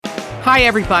Hi,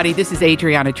 everybody. This is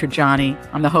Adriana Trajani.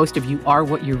 I'm the host of You Are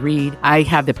What You Read. I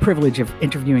have the privilege of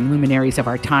interviewing luminaries of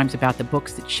our times about the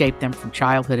books that shaped them from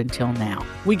childhood until now.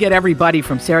 We get everybody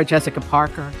from Sarah Jessica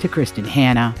Parker to Kristen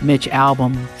Hanna, Mitch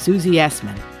Albom, Susie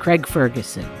Essman, Craig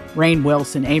Ferguson, Rainn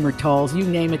Wilson, Amor Tolls, you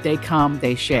name it, they come,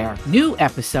 they share. New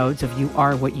episodes of You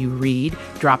Are What You Read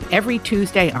drop every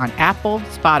Tuesday on Apple,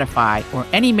 Spotify, or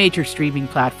any major streaming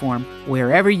platform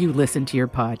wherever you listen to your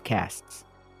podcasts.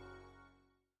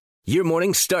 Your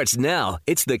morning starts now.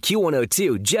 It's the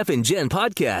Q102 Jeff and Jen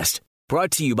podcast, brought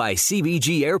to you by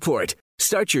CBG Airport.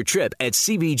 Start your trip at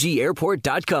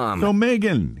CBGAirport.com. So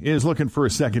Megan is looking for a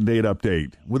second date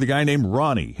update with a guy named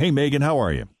Ronnie. Hey, Megan, how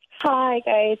are you? Hi,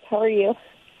 guys. How are you?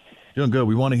 Doing good.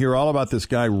 We want to hear all about this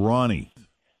guy, Ronnie.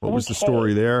 What was the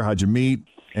story there? How'd you meet?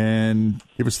 And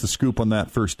give us the scoop on that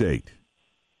first date,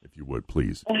 if you would,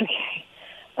 please.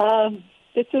 Okay.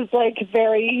 This is like a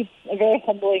very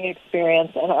humbling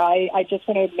experience, and I just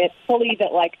want to admit fully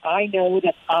that, like, I know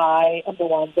that I am the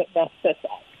one that messed this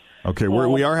up. Okay,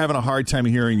 we are having a hard time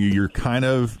hearing you. You're kind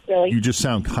of, really? You just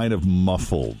sound kind of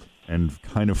muffled and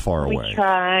kind of far away. We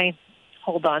try.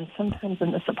 Hold on. Sometimes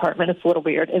in this apartment it's a little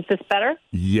weird. Is this better?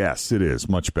 Yes, it is.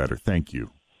 Much better. Thank you.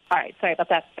 All right. Sorry about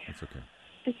that. That's okay.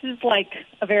 This is like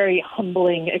a very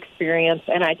humbling experience,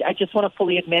 and I just want to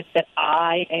fully admit that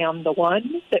I am the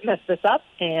one that messed this up,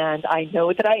 and I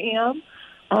know that I am.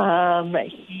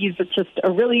 He's just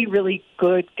a really, really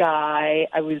good guy.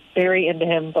 I was very into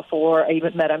him before I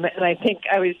even met him, and I think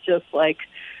I was just like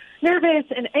nervous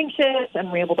and anxious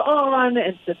and rambled on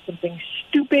and said something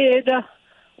stupid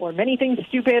or many things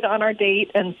stupid on our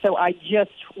date, and so I just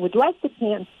would like the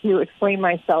chance to explain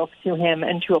myself to him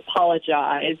and to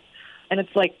apologize. And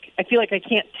it's like, I feel like I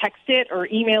can't text it or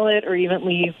email it or even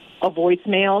leave a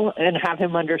voicemail and have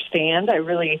him understand. I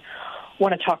really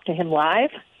want to talk to him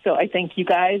live. So I thank you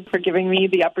guys for giving me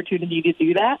the opportunity to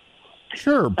do that.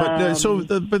 Sure, but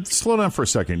but slow down for a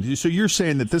second. So you're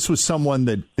saying that this was someone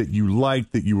that you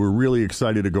liked, that you were really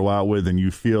excited to go out with, and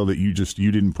you feel that you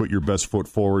didn't put your best foot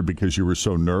forward because you were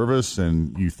so nervous,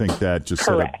 and you think that just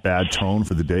Correct. set a bad tone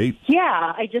for the date?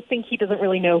 Yeah, I just think he doesn't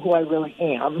really know who I really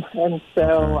am, and so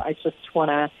Okay. I just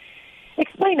want to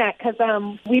explain that because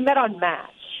we met on Match.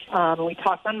 We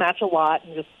talked on Match a lot,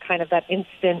 and just kind of that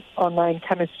instant online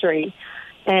chemistry.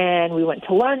 And we went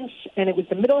to lunch, and it was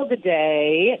the middle of the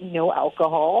day, no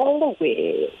alcohol,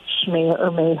 which may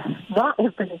or may not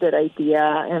have been a good idea.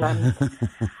 And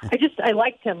I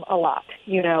liked him a lot,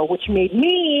 which made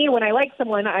me, when I like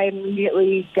someone, I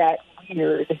immediately get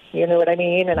weird, you know what I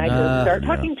mean? And I just start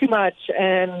talking too much,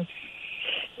 and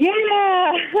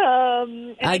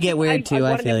and I get weird too. I I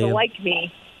wanted feel him you. to like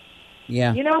me.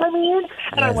 Yeah. You know what I mean?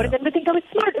 And I wanted them to think I was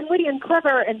smart and witty and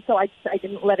clever, and so I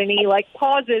didn't let any,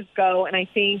 pauses go, and I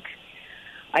think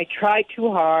I tried too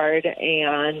hard,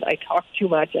 and I talked too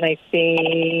much, and I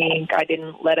think I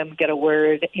didn't let him get a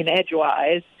word in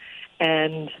edgewise,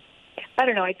 and I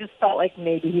don't know, I just felt like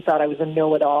maybe he thought I was a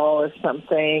know-it-all or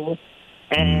something,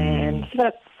 and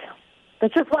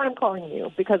that's just why I'm calling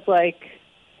you, because, I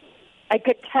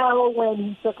could tell when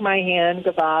he shook my hand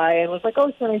goodbye and was like,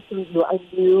 oh, so nice to meet you. I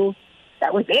knew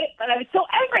that was it, but I was so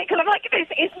angry because I'm like, this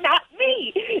is not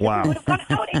me. Wow. If you would have gone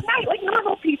out at night like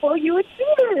normal people, you would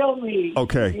see the real me.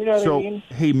 Okay. You know what so, I mean?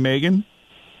 Hey, Megan,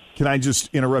 can I just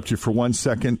interrupt you for 1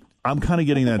 second? I'm kind of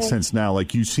getting that sense now.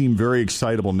 Like, you seem very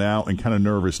excitable now and kind of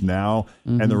nervous now,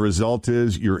 and the result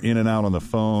is you're in and out on the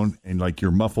phone, and,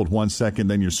 you're muffled 1 second,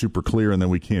 then you're super clear, and then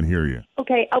we can't hear you.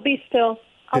 Okay, I'll be still.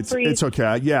 It's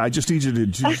okay. Yeah, I just need you to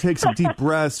just take some deep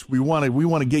breaths. We want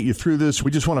to get you through this.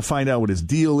 We just want to find out what his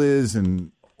deal is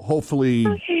and hopefully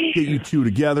get you two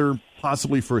together,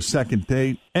 possibly for a second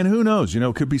date. And who knows,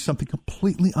 it could be something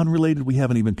completely unrelated we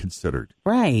haven't even considered.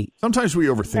 Right. Sometimes we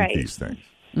overthink these things.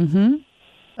 Mm-hmm.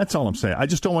 That's all I'm saying. I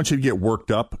just don't want you to get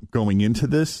worked up going into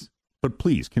this, but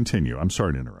please continue. I'm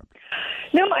sorry to interrupt.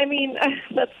 No, I mean,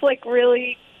 that's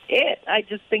really it. I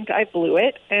just think I blew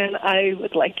it, and I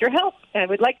would like your help. I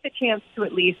would like the chance to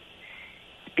at least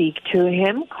speak to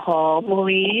him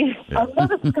calmly. Yeah. I'm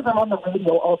nervous because I'm on the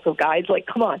radio also, guys.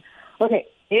 Come on. Okay,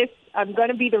 if I'm going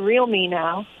to be the real me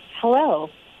now, hello,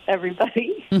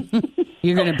 everybody.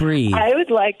 You're going to breathe. I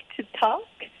would like to talk.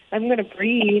 I'm going to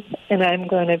breathe, and I'm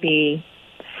going to be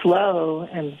slow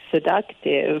and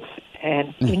seductive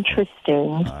and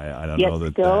interesting, I don't yet know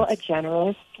that still that's... a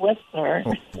generous listener.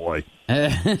 Oh, boy.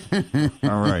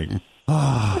 All right.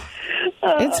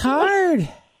 It's hard.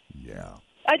 Yeah.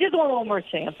 I just want one more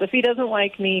chance. If he doesn't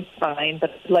like me, fine, but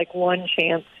one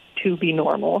chance to be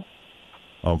normal.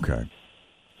 Okay.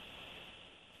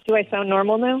 Do I sound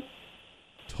normal now?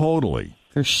 Totally.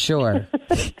 For sure.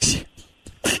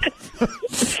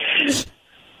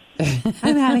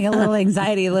 I'm having a little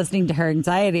anxiety listening to her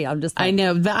anxiety. I'm just like, I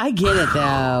know. But I get it,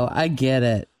 though. I get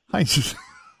it. I just,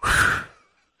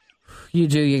 You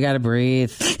do. You got to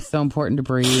breathe. It's so important to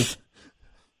breathe.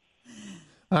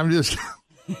 I'm just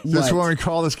What? when we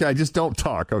call this guy, just don't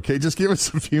talk, okay? Just give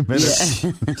us a few minutes.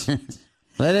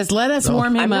 Let us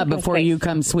warm him up just gonna before say- you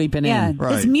come sweeping yeah, in.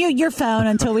 Right. just mute your phone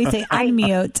until we say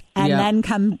unmute and Yeah. then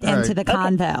come into right. the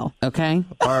convo. Okay.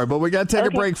 All right, but we got to take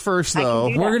a break first, though.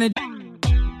 We're going to.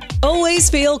 Always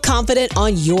feel confident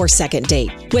on your second date.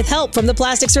 With help from the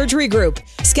Plastic Surgery Group.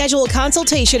 Schedule a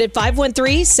consultation at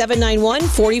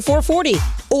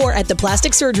 513-791-4440 or at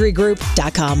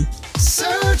theplasticsurgerygroup.com.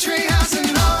 Surgery has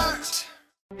an art.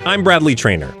 I'm Bradley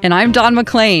Trainer. And I'm Don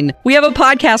McClain. We have a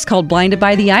podcast called Blinded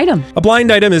by the Item. A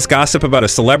blind item is gossip about a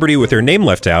celebrity with their name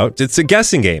left out. It's a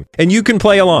guessing game, and you can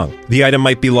play along. The item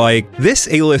might be like, this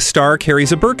A-list star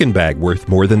carries a Birkin bag worth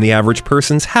more than the average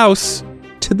person's house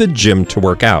to the gym to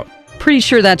work out. Pretty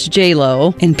sure that's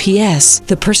J-Lo. And P.S.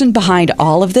 The person behind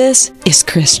all of this is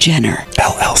Kris Jenner.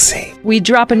 LLC. We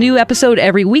drop a new episode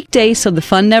every weekday so the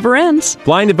fun never ends.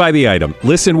 Blinded by the Item.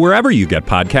 Listen wherever you get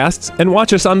podcasts and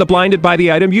watch us on the Blinded by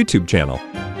the Item YouTube channel.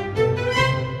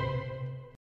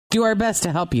 Do our best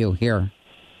to help you here.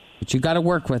 But you got to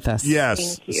work with us.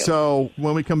 Yes. Thank you. So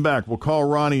when we come back, we'll call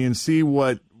Ronnie and see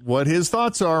what his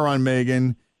thoughts are on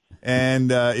Megan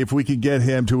and if we could get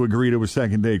him to agree to a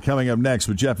second date. Coming up next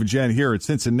with Jeff and Jen here at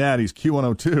Cincinnati's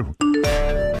Q102.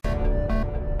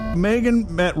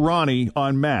 Megan met Ronnie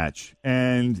on Match,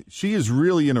 and she is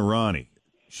really into Ronnie.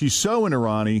 She's so into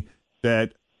Ronnie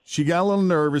that she got a little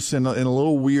nervous and a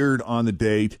little weird on the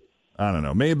date. I don't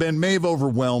know. May have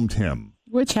overwhelmed him.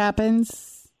 Which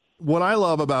happens. What I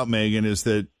love about Megan is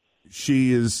that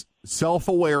she is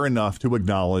self-aware enough to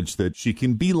acknowledge that she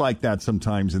can be like that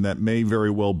sometimes, and that may very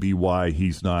well be why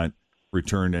he's not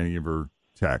returned any of her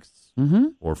texts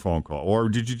or phone call. Or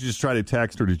did you just try to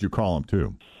text, or did you call him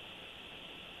too?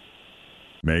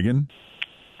 Megan?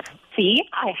 See,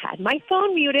 I had my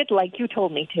phone muted like you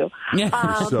told me to.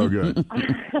 So good.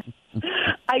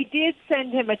 I did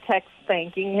send him a text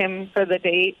thanking him for the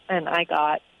date, and I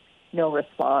got no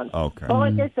response. Okay. But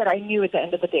like I said, I knew at the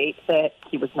end of the date that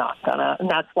he was not gonna, and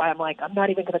that's why I'm like, I'm not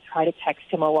even gonna try to text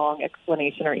him a long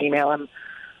explanation or email him.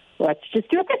 Let's just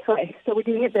do it this way. So we're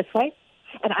doing it this way,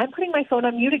 and I'm putting my phone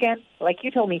on mute again, like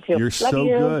you told me to. You're Love so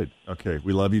you. good. Okay,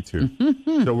 we love you too.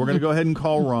 So we're going to go ahead and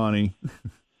call Ronnie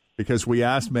because we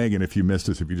asked Megan, if you missed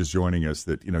us, if you're just joining us,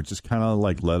 that, just kind of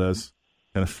like let us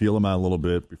kind of feel him out a little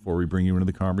bit before we bring you into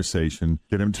the conversation,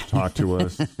 get him to talk to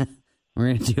us. We're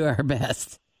going to do our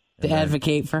best to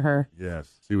advocate for her. Yes,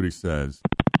 see what he says.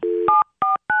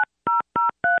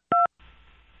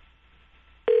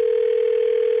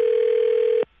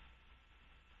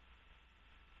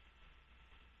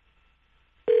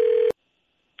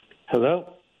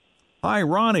 Hello? Hi,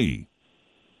 Ronnie.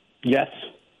 Yes.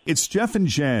 It's Jeff and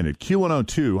Jen at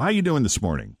Q102. How you doing this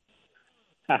morning?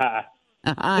 Hi.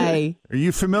 Are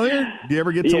you familiar? Do you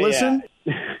ever get to listen?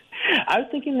 Yeah. I was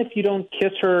thinking if you don't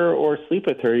kiss her or sleep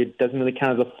with her, it doesn't really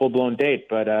count as a full-blown date,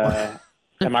 but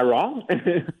am I wrong?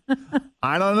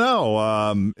 I don't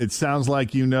know. It sounds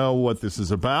like you know what this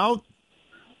is about.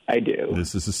 I do.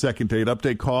 This is a second date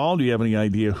update call. Do you have any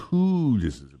idea who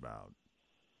this is about?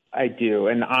 I do.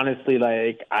 And honestly,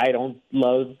 I don't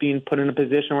love being put in a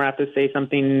position where I have to say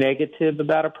something negative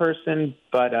about a person,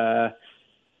 but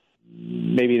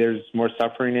maybe there's more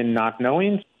suffering in not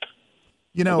knowing.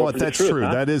 You know what? That's truth, true.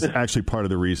 huh? That is actually part of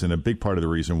the reason, a big part of the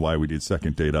reason why we did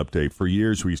Second Date Update. For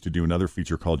years, we used to do another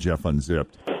feature called Jeff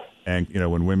Unzipped. And,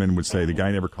 when women would say, the guy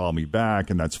never called me back,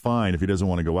 and that's fine. If he doesn't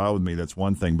want to go out with me, that's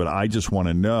one thing. But I just want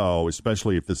to know,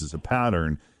 especially if this is a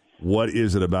pattern, what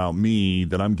is it about me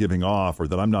that I'm giving off or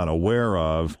that I'm not aware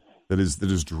of that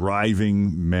is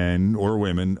driving men or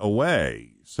women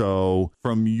away? So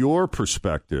from your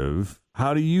perspective,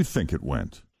 how do you think it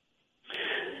went?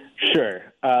 Sure.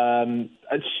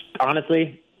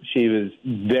 Honestly, she was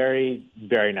very,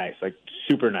 very nice,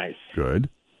 super nice. Good.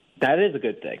 That is a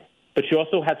good thing. But she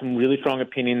also had some really strong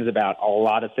opinions about a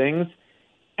lot of things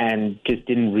and just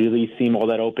didn't really seem all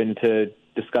that open to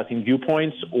discussing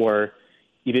viewpoints or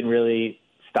even really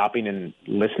stopping and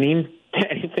listening to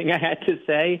anything I had to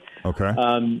say. Okay.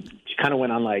 She kind of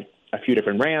went on a few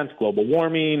different rants, global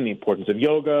warming, the importance of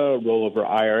yoga, rollover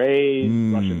IRAs,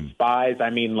 Russian spies. I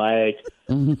mean,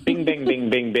 bing, bing, bing,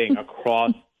 bing, bing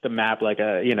across the map like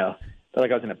I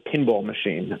was in a pinball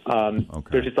machine. Okay.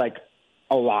 There's just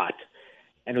a lot.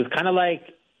 And it was kind of I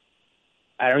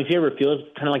don't know if you ever feel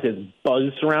it's kind of this buzz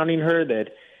surrounding her that,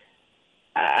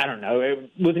 I don't know, it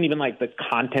wasn't even the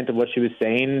content of what she was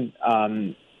saying.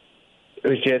 It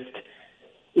was just,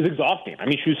 it was exhausting. I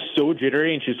mean, she was so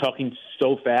jittery and she was talking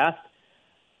so fast.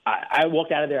 I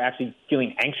walked out of there actually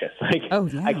feeling anxious. Like,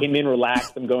 I came in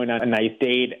relaxed. I'm going on a nice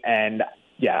date. And,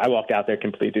 I walked out there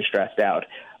completely stressed out.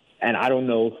 And I don't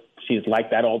know if she's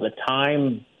like that all the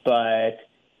time, but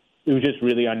it was just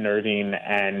really unnerving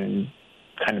and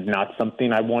kind of not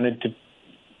something I wanted to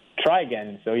try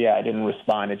again. So, I didn't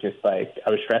respond. It's just like I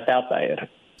was stressed out by it.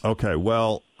 Okay,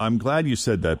 well, I'm glad you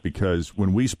said that because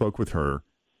when we spoke with her,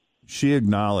 she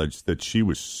acknowledged that she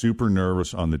was super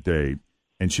nervous on the date,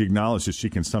 and she acknowledged that she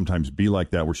can sometimes be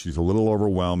like that, where she's a little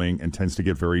overwhelming and tends to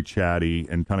get very chatty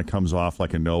and kind of comes off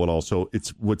like a know-it-all. So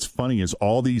what's funny is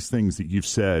all these things that you've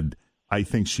said, I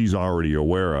think she's already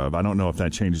aware of. I don't know if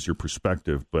that changes your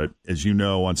perspective, but as you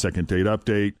know, on Second Date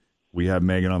Update, we have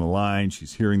Megan on the line.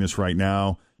 She's hearing this right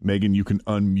now. Megan, you can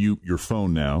unmute your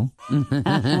phone now.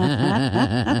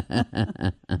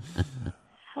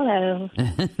 Hello.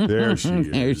 There she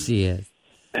is. There she is.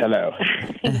 Hello.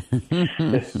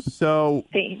 So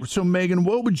Megan,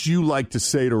 what would you like to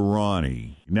say to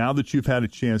Ronnie now that you've had a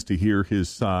chance to hear his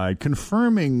side,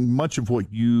 confirming much of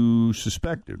what you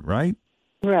suspected, right?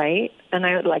 Right. And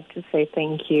I would like to say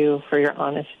thank you for your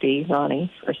honesty,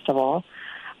 Ronnie, first of all.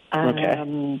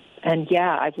 Okay. And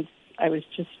I was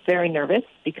just very nervous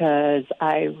because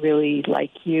I really like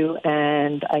you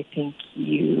and I think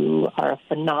you are a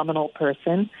phenomenal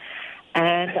person.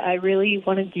 And I really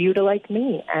wanted you to like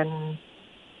me. And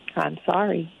I'm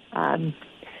sorry. I'm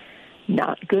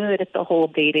not good at the whole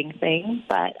dating thing,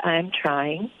 but I'm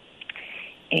trying.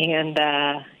 And,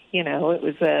 it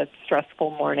was a stressful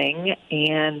morning.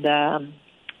 And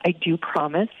I do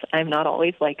promise I'm not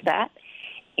always like that.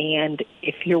 And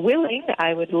if you're willing,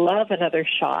 I would love another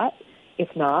shot. If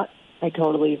not, I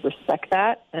totally respect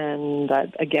that. And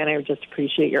again, I would just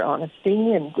appreciate your honesty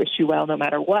and wish you well no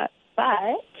matter what.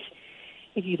 But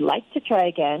if you'd like to try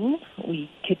again, we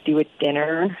could do a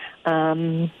dinner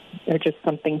or just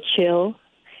something chill,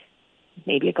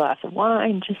 maybe a glass of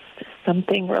wine, just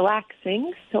something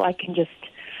relaxing so I can just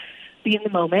be in the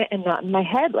moment and not in my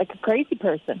head like a crazy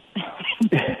person.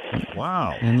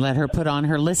 Wow. And let her put on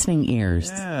her listening ears.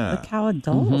 Yeah. Look how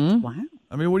adult. Mm-hmm. Wow.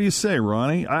 I mean, what do you say,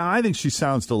 Ronnie? I think she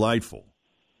sounds delightful.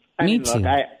 Me Look, too.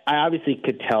 I obviously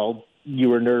could tell you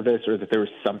were nervous or that there was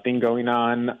something going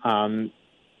on.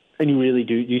 And you really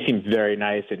do. You seem very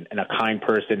nice and a kind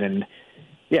person. And,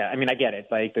 I mean, I get it.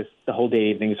 Like, the whole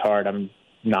day evening is hard. I'm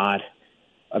not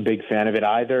a big fan of it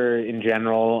either in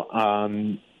general.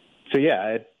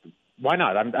 Why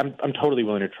not? I'm totally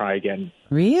willing to try again.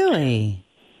 Really?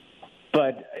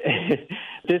 But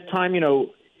this time,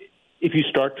 if you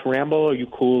start to ramble, are you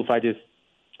cool if I just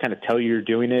kind of tell you you're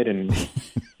doing it and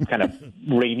kind of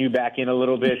rein you back in a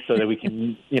little bit so that we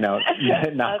can,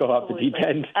 not go off the deep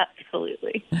end?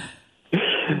 Absolutely.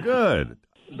 Good.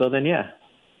 So then,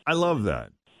 I love that.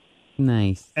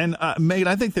 Nice. And, Megan,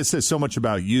 I think this says so much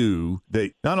about you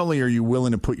that not only are you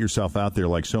willing to put yourself out there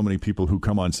like so many people who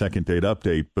come on Second Date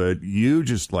Update, but you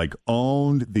just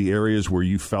owned the areas where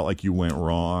you felt like you went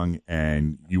wrong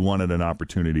and you wanted an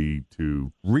opportunity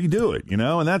to redo it,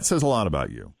 and that says a lot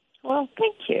about you. Well,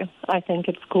 thank you. I think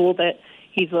it's cool that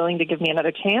he's willing to give me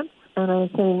another chance. And I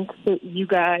think that you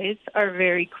guys are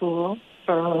very cool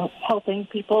for helping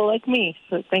people like me.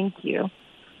 So thank you.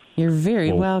 You're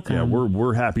very welcome. Yeah,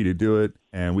 we're happy to do it,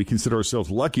 and we consider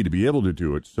ourselves lucky to be able to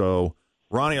do it. So,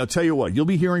 Ronnie, I'll tell you what, you'll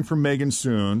be hearing from Megan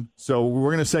soon. So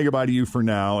we're going to say goodbye to you for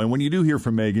now. And when you do hear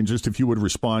from Megan, just if you would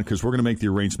respond, because we're going to make the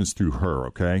arrangements through her,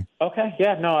 okay? Okay,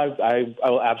 I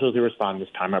will absolutely respond this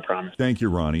time, I promise. Thank you,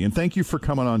 Ronnie. And thank you for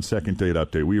coming on Second Date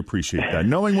Update. We appreciate that.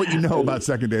 Knowing what you know about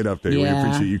Second Date Update, we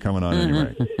appreciate you coming on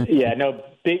anyway.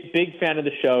 Big fan of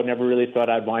the show. Never really thought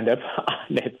I'd wind up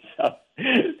on it. So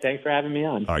thanks for having me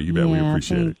on. All right, you bet. We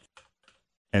appreciate it.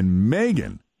 And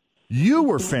Megan, you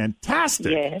were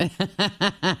fantastic. Yeah.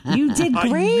 You did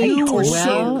great. You were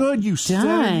so good. You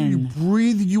said, you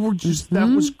breathed. You were just, that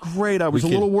was great. I was a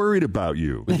little worried about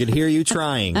you. We could hear you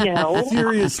trying. No.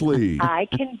 Seriously. I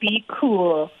can be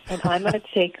cool, and I'm going to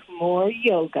take more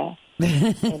yoga.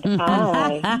 And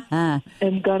I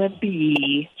am going to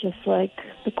be just like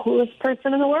the coolest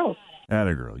person in the world.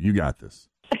 Atta girl, you got this.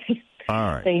 All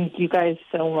right. Thank you guys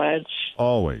so much.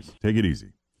 Always. Take it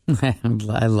easy.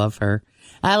 I love her.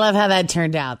 I love how that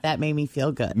turned out. That made me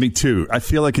feel good. Me too. I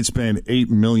feel like it's been 8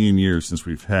 million years since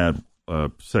we've had a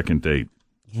second date.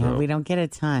 Yeah, we don't get a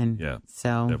ton. Yeah.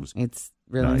 So it's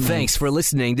really nice. Thanks for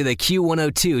listening to the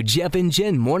Q102 Jeff and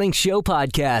Jen Morning Show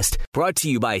podcast, brought to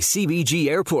you by CBG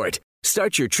Airport.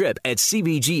 Start your trip at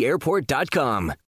CBGAirport.com.